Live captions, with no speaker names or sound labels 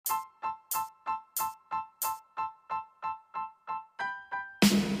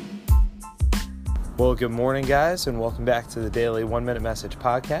Well, good morning, guys, and welcome back to the Daily 1 Minute Message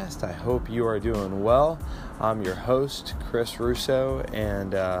Podcast. I hope you are doing well. I'm your host, Chris Russo,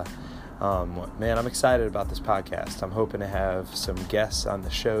 and I'm excited about this podcast. I'm hoping to have some guests on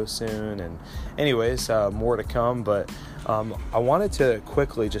the show soon, and anyways, more to come, but I wanted to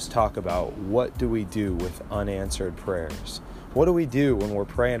quickly just talk about what do we do with unanswered prayers? What do we do when we're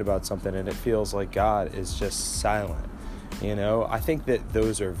praying about something and it feels like God is just silent? You know, I think that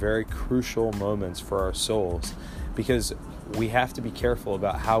those are very crucial moments for our souls because we have to be careful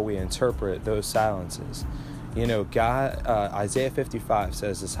about how we interpret those silences. You know, God, Isaiah 55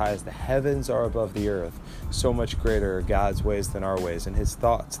 says, as high as the heavens are above the earth, so much greater are God's ways than our ways and his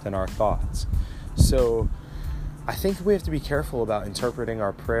thoughts than our thoughts. So I think we have to be careful about interpreting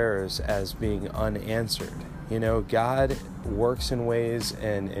our prayers as being unanswered. You know, God works in ways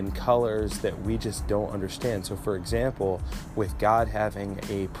and in colors that we just don't understand. So, for example, with God having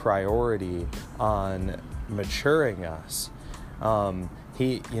a priority on maturing us, a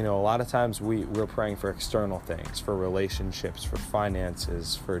lot of times we're praying for external things, for relationships, for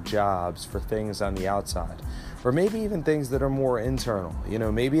finances, for jobs, for things on the outside, or maybe even things that are more internal. You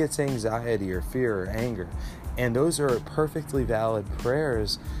know, maybe it's anxiety or fear or anger. And those are perfectly valid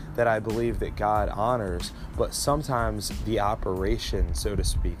prayers that I believe that God honors, but sometimes the operation, so to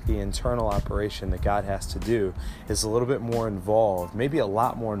speak, the internal operation that God has to do is a little bit more involved, maybe a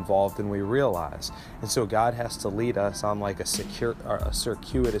lot more involved than we realize. And so God has to lead us on like a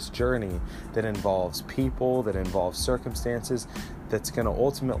circuitous journey that involves people, that involves circumstances, that's going to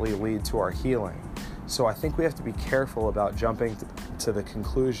ultimately lead to our healing. So I think we have to be careful about jumping to the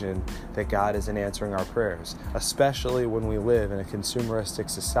conclusion that God isn't answering our prayers, especially when we live in a consumeristic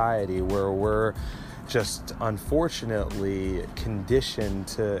society where we're just unfortunately conditioned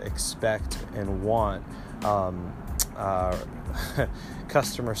to expect and want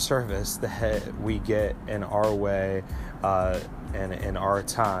customer service that we get in our way and in our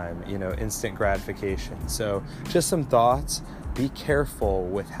time, instant gratification. So just some thoughts. Be careful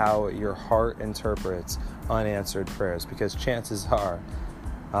with how your heart interprets unanswered prayers because chances are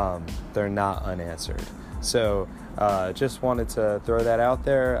they're not unanswered. So just wanted to throw that out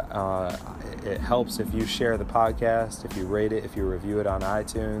there. It helps if you share the podcast, if you rate it, if you review it on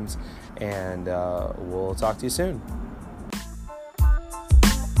iTunes, and we'll talk to you soon.